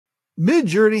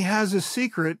Midjourney has a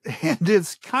secret, and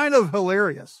it's kind of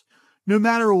hilarious. No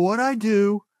matter what I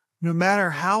do, no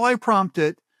matter how I prompt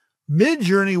it,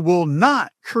 Midjourney will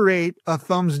not create a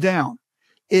thumbs down.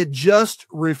 It just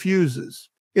refuses.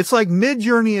 It's like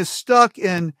Midjourney is stuck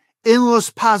in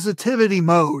endless positivity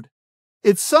mode.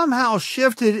 It's somehow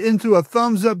shifted into a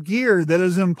thumbs up gear that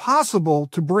is impossible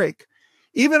to break.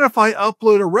 Even if I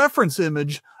upload a reference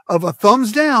image of a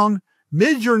thumbs down,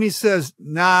 Midjourney says,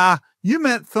 nah, you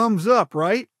meant thumbs up,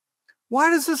 right?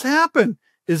 Why does this happen?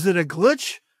 Is it a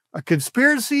glitch? A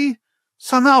conspiracy?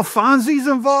 Somehow Fonzie's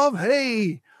involved?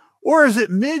 Hey! Or is it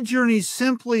Midjourney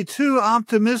simply too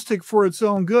optimistic for its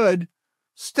own good?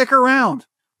 Stick around,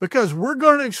 because we're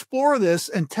going to explore this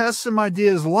and test some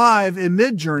ideas live in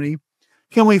Midjourney.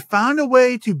 Can we find a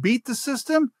way to beat the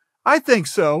system? I think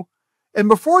so. And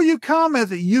before you comment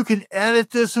that you can edit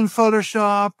this in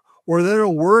Photoshop or that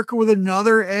it'll work with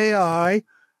another AI,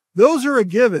 those are a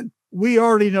given. We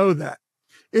already know that.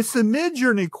 It's the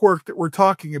Midjourney quirk that we're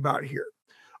talking about here.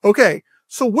 Okay,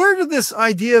 so where did this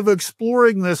idea of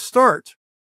exploring this start?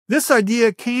 This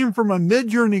idea came from a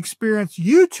Midjourney Experience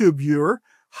YouTube viewer,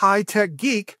 High Tech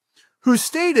Geek, who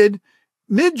stated,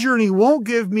 Midjourney won't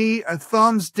give me a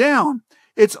thumbs down.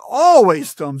 It's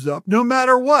always thumbs up, no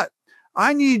matter what.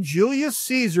 I need Julius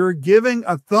Caesar giving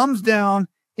a thumbs down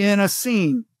in a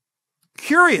scene.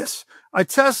 Curious. I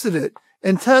tested it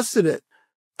and tested it.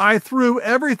 I threw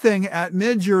everything at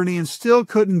Midjourney and still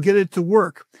couldn't get it to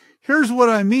work. Here's what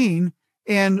I mean,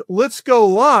 and let's go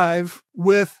live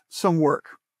with some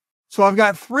work. So I've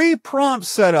got 3 prompts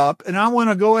set up, and I want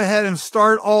to go ahead and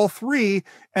start all 3,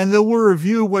 and then we'll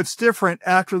review what's different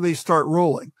after they start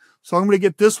rolling. So I'm going to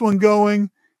get this one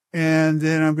going, and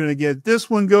then I'm going to get this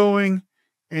one going,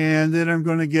 and then I'm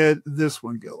going to get this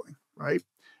one going, right?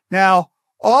 Now,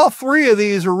 all 3 of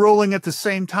these are rolling at the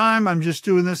same time. I'm just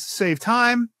doing this to save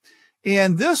time.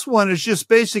 And this one is just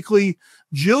basically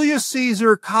Julius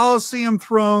Caesar, Colosseum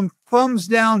throne, thumbs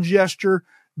down gesture,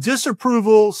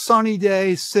 disapproval, sunny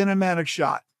day, cinematic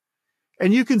shot.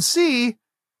 And you can see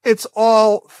it's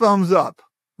all thumbs up,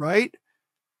 right?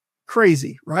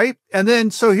 Crazy, right? And then,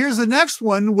 so here's the next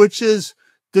one, which is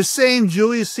the same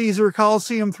Julius Caesar,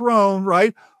 Colosseum throne,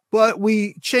 right? But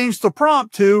we changed the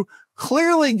prompt to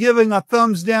clearly giving a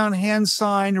thumbs down hand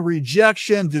sign,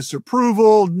 rejection,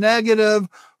 disapproval, negative,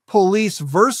 police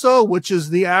verso, which is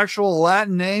the actual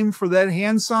Latin name for that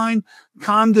hand sign,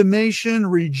 condemnation,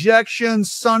 rejection,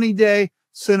 sunny day,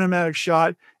 cinematic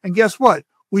shot. And guess what?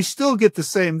 We still get the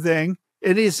same thing.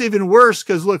 It is even worse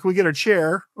because look, we get a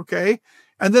chair. Okay.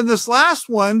 And then this last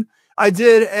one, I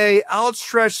did a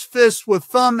outstretched fist with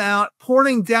thumb out,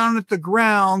 pointing down at the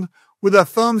ground with a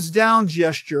thumbs down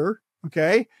gesture.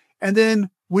 Okay. And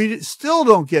then we still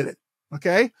don't get it.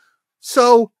 Okay.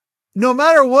 So no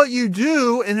matter what you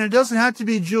do, and it doesn't have to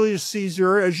be Julius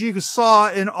Caesar, as you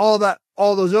saw in all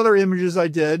those other images I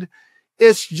did,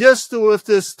 it's just with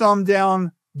this thumb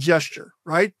down gesture,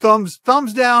 right? Thumbs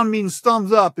down means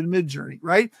thumbs up in Midjourney,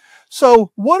 right?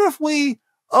 So what if we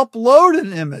upload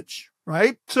an image,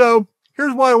 right? So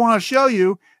here's what I want to show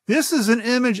you. This is an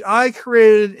image I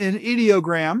created in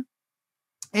Ideogram,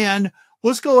 and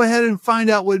let's go ahead and find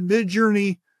out what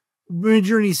Midjourney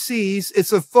sees.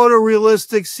 It's a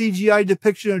photorealistic CGI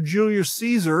depiction of Julius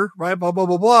Caesar, right? Blah, blah,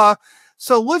 blah, blah.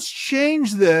 So let's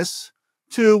change this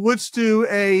to, let's do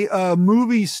a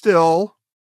movie still.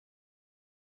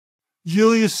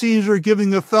 Julius Caesar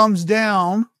giving a thumbs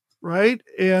down, right?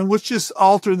 And let's just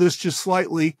alter this just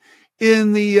slightly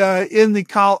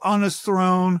on his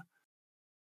throne,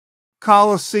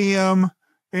 Colosseum,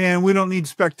 and we don't need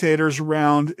spectators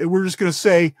around. We're just going to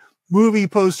say movie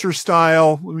poster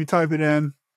style. Let me type it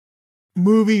in.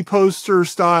 Movie poster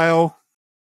style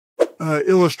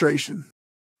illustration,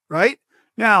 right?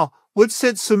 Now, let's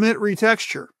hit submit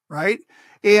retexture, right?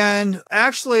 And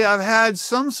actually, I've had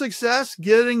some success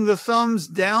getting the thumbs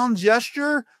down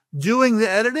gesture, doing the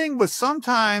editing, but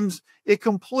sometimes it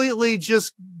completely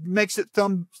just makes it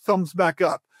thumbs back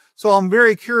up. So I'm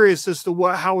very curious as to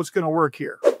how it's going to work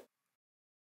here.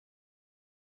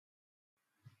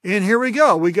 And here we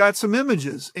go. We got some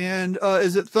images. And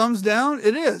is it thumbs down?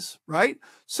 It is, right?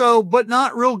 So, but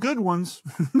not real good ones.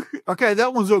 Okay,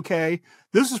 that one's okay.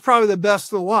 This is probably the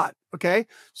best of the lot. Okay,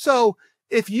 so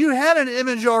if you had an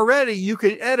image already, you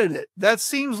could edit it. That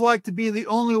seems like to be the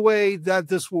only way that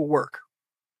this will work.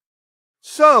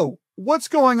 So what's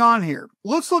going on here?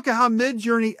 Let's look at how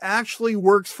Midjourney actually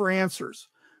works for answers.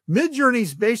 Midjourney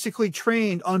is basically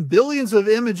trained on billions of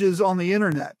images on the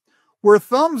internet, where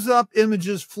thumbs up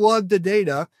images flood the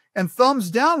data and thumbs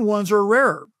down ones are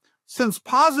rarer. Since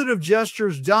positive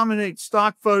gestures dominate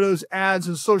stock photos, ads,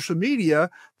 and social media,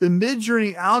 the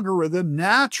Midjourney algorithm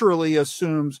naturally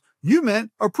assumes you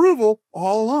meant approval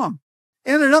all along.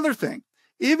 And another thing,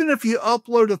 even if you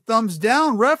upload a thumbs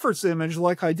down reference image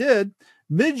like I did,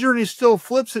 Midjourney still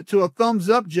flips it to a thumbs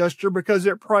up gesture because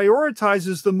it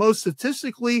prioritizes the most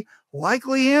statistically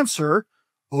likely answer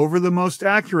over the most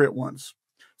accurate ones.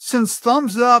 Since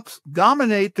thumbs ups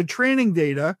dominate the training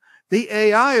data, the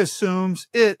AI assumes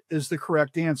it is the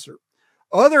correct answer.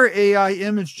 Other AI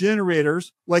image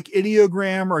generators like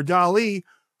Ideogram or DALL-E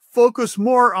focus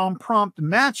more on prompt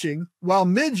matching, while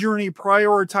Midjourney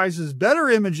prioritizes better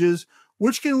images,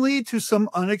 which can lead to some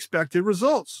unexpected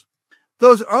results.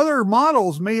 Those other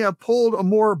models may have pulled a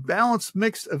more balanced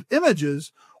mix of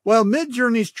images, while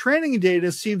Midjourney's training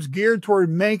data seems geared toward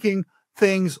making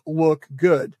things look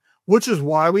good, which is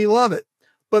why we love it.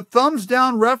 But thumbs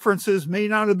down references may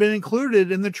not have been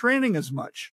included in the training as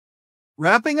much.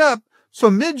 Wrapping up, so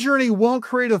Midjourney won't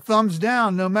create a thumbs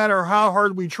down no matter how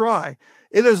hard we try.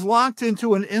 It is locked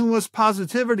into an endless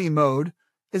positivity mode.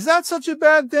 Is that such a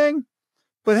bad thing?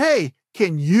 But hey,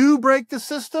 can you break the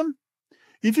system?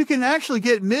 If you can actually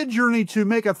get Midjourney to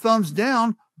make a thumbs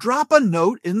down, drop a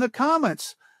note in the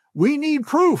comments. We need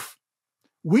proof.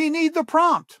 We need the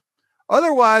prompt.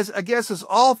 Otherwise, I guess it's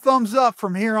all thumbs up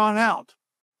from here on out.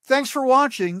 Thanks for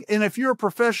watching, and if you're a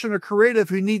professional creative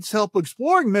who needs help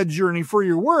exploring Midjourney for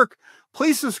your work,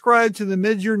 please subscribe to the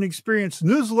Midjourney Experience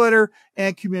newsletter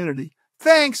and community.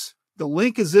 Thanks! The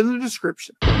link is in the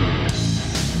description.